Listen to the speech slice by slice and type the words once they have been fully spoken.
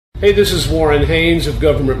Hey, this is Warren Haynes of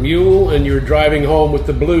Gov't Mule, and you're driving home with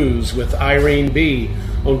the blues with Irene B.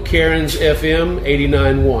 on Karen's FM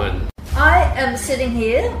 89.1. I am sitting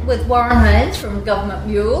here with Warren Haynes from Gov't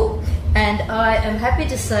Mule, and I am happy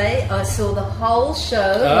to say I saw the whole show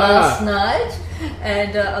last night,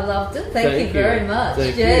 and I loved it. Thank you very much.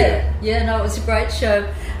 Thank you. Yeah, no, it was a great show.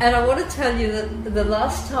 And I want to tell you that the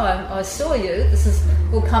last time I saw you,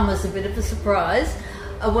 will come as a bit of a surprise,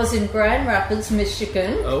 I was in Grand Rapids,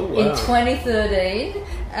 Michigan in 2013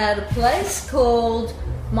 at a place called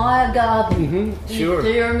Meyer Garden. Sure.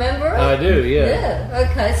 Do you remember it? I do, yeah. Yeah,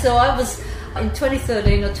 okay. So I was, in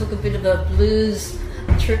 2013, I took a bit of a blues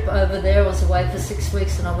trip over there. I was away for 6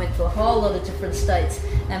 weeks and I went to a whole lot of different states.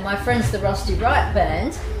 And my friends, the Rusty Wright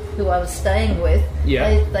Band, who I was staying with,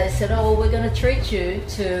 they said, oh, well, we're going to treat you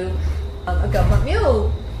to a Gov't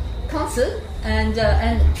Mule concert and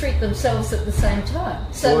treat themselves at the same time.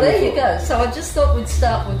 So there you go. So I just thought we'd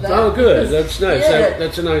start with that. Oh, good. That's nice. Yeah.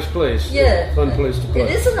 That's a nice place. Yeah. Fun place to play.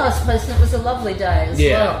 It is a nice place, and it was a lovely day as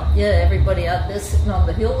well. Yeah, everybody out there sitting on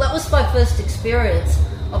the hill. That was my first experience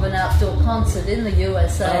of an outdoor concert in the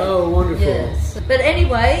USA. Oh, wonderful. Yes. But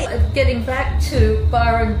anyway, getting back to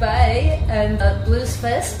Byron Bay and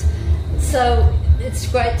Bluesfest, so it's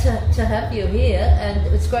great to have you here, and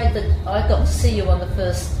it's great that I got to see you on the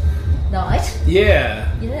first night. Yeah.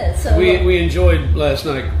 So we enjoyed last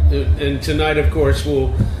night, and tonight, of course,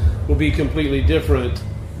 will be completely different,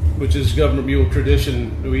 which is Gov't Mule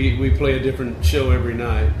tradition. We play a different show every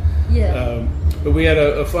night. Yeah. But we had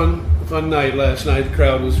a fun night last night. The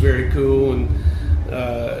crowd was very cool, and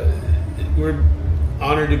we're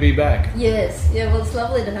honored to be back. Yes, yeah, well, it's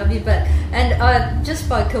lovely to have you back. And just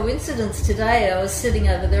by coincidence today, I was sitting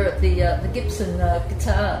over there at the Gibson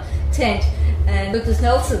guitar tent, and Lucas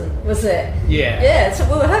Nelson was there. Yeah, so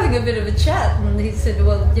we were having a bit of a chat, and he said,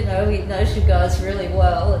 well, you know, he knows you guys really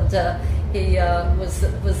well, and he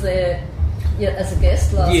was there as a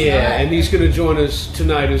guest last night. Yeah, and he's going to join us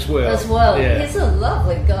tonight as well. Yeah. He's a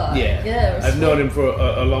lovely guy. Yeah, I've known him for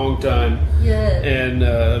a long time. Yeah. And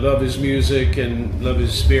love his music and love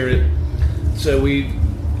his spirit. So we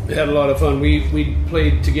had a lot of fun. We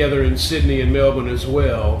played together in Sydney and Melbourne as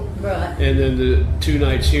well. Right. And then the 2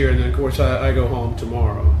 nights here, and then of course I go home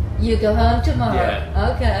tomorrow. You go home tomorrow?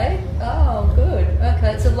 Yeah. Okay. Oh, good.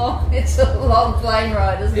 Okay, it's a long plane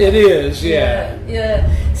ride, isn't it? It is, yeah. Yeah.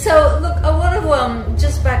 So, look, I want to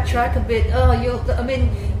just backtrack a bit.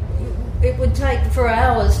 It would take for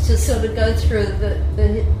hours to sort of go through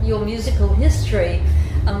your musical history.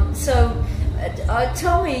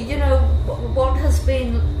 Tell me, you know, what has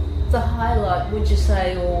been the highlight, would you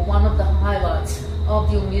say, or one of the highlights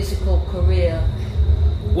of your musical career?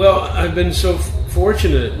 Well, I've been so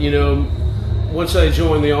fortunate, you know. Once I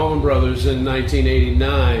joined the Allman Brothers in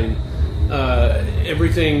 1989,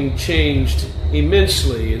 everything changed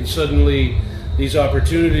immensely, and suddenly these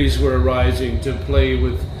opportunities were arising to play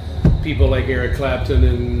with people like Eric Clapton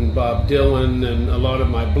and Bob Dylan and a lot of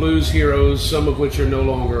my blues heroes, some of which are no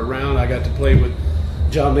longer around. I got to play with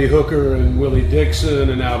John Lee Hooker and Willie Dixon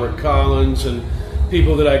and Albert Collins and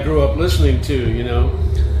people that I grew up listening to, you know.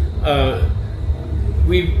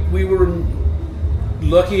 We were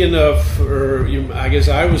lucky enough, or I guess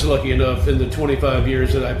I was lucky enough in the 25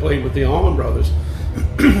 years that I played with the Allman Brothers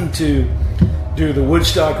to do the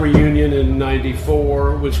Woodstock reunion in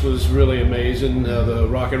 '94, which was really amazing, the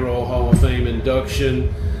Rock and Roll Hall of Fame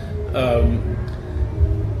induction.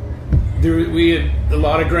 We had a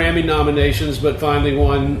lot of Grammy nominations, but finally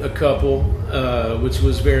won a couple, which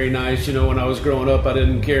was very nice. You know, when I was growing up, I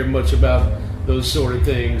didn't care much about those sort of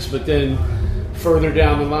things, but then further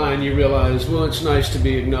down the line, you realize, well, it's nice to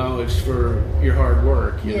be acknowledged for your hard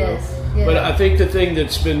work. You know? Yeah. But I think the thing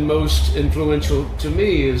that's been most influential to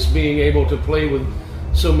me is being able to play with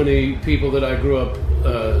so many people that I grew up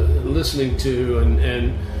listening to,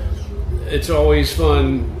 and it's always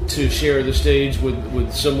fun to share the stage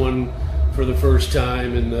with someone for the first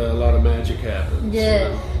time, and a lot of magic happens. Yeah.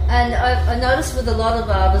 You know? And I noticed with a lot of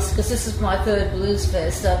artists, because this is my third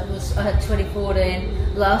Bluesfest, I had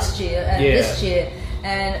 2014 last year and this year,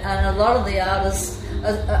 and a lot of the artists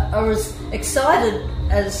are as excited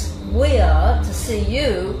as we are to see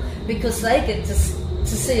you, because they get to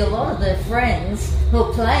see a lot of their friends who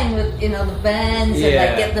are playing with, you know, the bands, and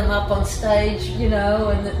they get them up on stage, you know,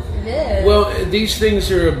 and Well, these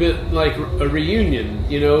things are a bit like a reunion,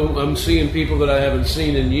 you know. I'm seeing people that I haven't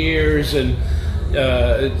seen in years, and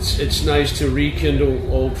it's nice to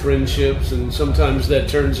rekindle old friendships, and sometimes that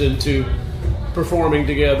turns into performing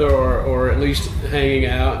together or at least hanging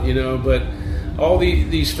out, you know. But all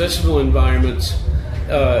these festival environments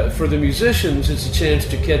for the musicians, it's a chance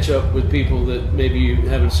to catch up with people that maybe you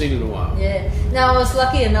haven't seen in a while. Yeah. Now, I was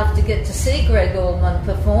lucky enough to get to see Greg Allman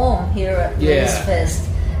perform here at Bluesfest,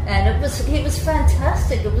 and he was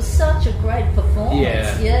fantastic. It was such a great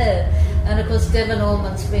performance. Yeah. And of course, Devon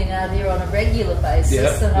Allman's been out here on a regular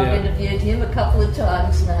basis, and I've interviewed him a couple of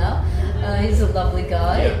times now. He's a lovely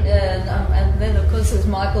guy, and then of course there's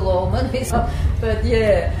Michael Allman. But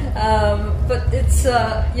it's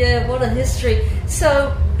what a history.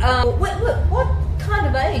 So, what kind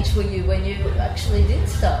of age were you when you actually did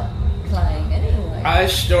start playing? Anyway, I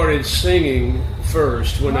started singing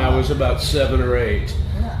first when I was about 7 or 8,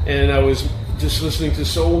 and I was just listening to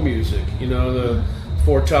soul music. You know, the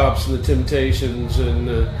Four Tops and the Temptations,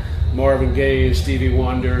 and Marvin Gaye and Stevie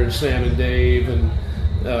Wonder and Sam and Dave, and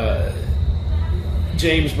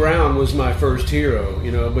James Brown was my first hero,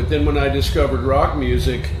 you know. But then when I discovered rock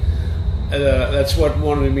music, that's what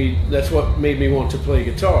made me want to play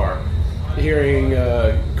guitar. Hearing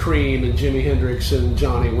Cream and Jimi Hendrix and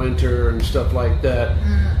Johnny Winter and stuff like that,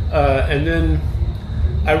 and then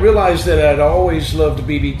I realized that I'd always loved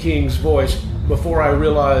B.B. King's voice before I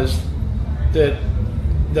realized that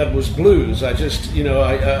was blues. I just, you know,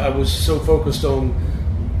 I was so focused on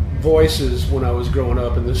voices when I was growing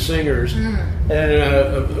up and the singers, and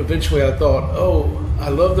eventually I thought, oh, I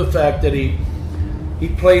love the fact that he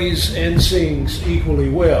plays and sings equally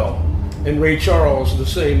well, and Ray Charles the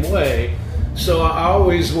same way. So I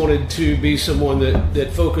always wanted to be someone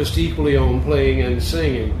that focused equally on playing and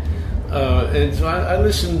singing, and so I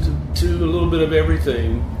listened to a little bit of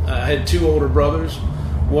everything. I had 2 older brothers.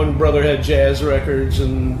 One brother had jazz records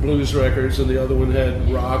and blues records, and the other one had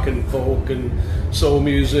rock and folk and soul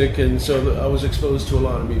music, and so I was exposed to a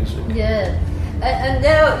lot of music. Yeah, and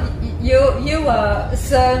now you are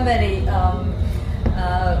so many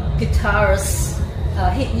guitarists.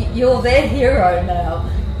 You're their hero now.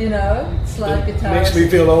 You know, it's like guitarists. Makes me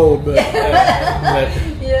feel old, but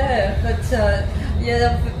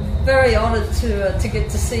very honoured to get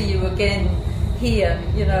to see you again here,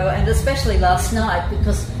 you know, and especially last night,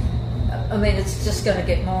 because I mean it's just going to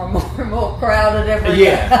get more and more and more crowded every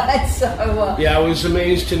night. So I was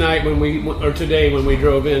amazed today when we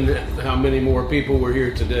drove in how many more people were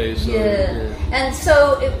here today. So, And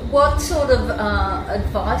so, what sort of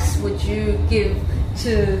advice would you give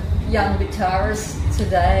to young guitarists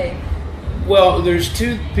today? Well, there's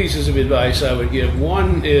 2 pieces of advice I would give.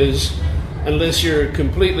 One is, unless you're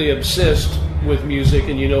completely obsessed with music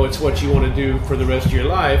and you know it's what you want to do for the rest of your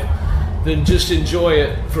life, then just enjoy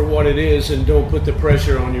it for what it is and don't put the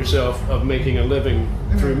pressure on yourself of making a living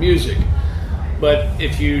through music. But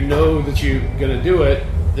if you know that you're going to do it,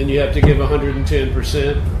 then you have to give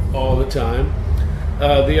 110% all the time.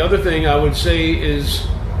 The other thing I would say is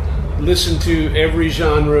listen to every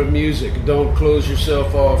genre of music. Don't close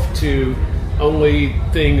yourself off to only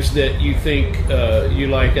things that you think you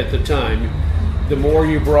like at the time. The more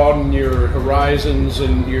you broaden your horizons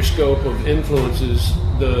and your scope of influences,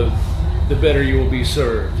 the better you will be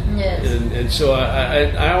served. Yes. And so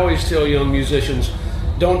I always tell young musicians,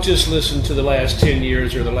 don't just listen to the last 10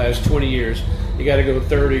 years or the last 20 years. You got to go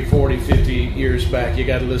 30, 40, 50 years back. You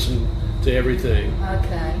got to listen to everything.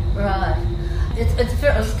 Okay, right.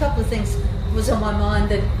 There's a couple of things was on my mind.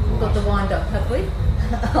 That we've got the wind up, have we?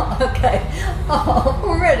 Okay.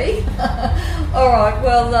 Already? All right.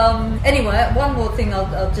 Well, anyway, one more thing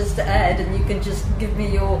I'll just add, and you can just give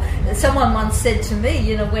me your... Someone once said to me,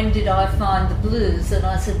 you know, when did I find the blues? And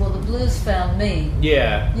I said, well, the blues found me.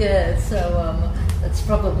 Yeah. Yeah, so that's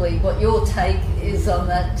probably what your take is on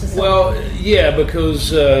that. Well, yeah,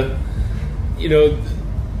 because, you know,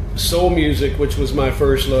 soul music, which was my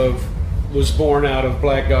first love, was born out of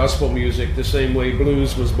black gospel music the same way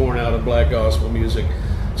blues was born out of black gospel music.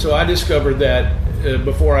 So I discovered that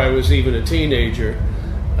before I was even a teenager.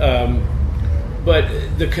 But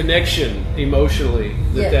the connection emotionally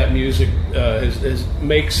that music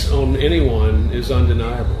makes on anyone is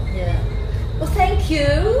undeniable. Yeah. Well, thank you.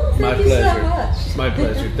 My pleasure. So much. My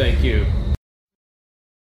pleasure. Thank you.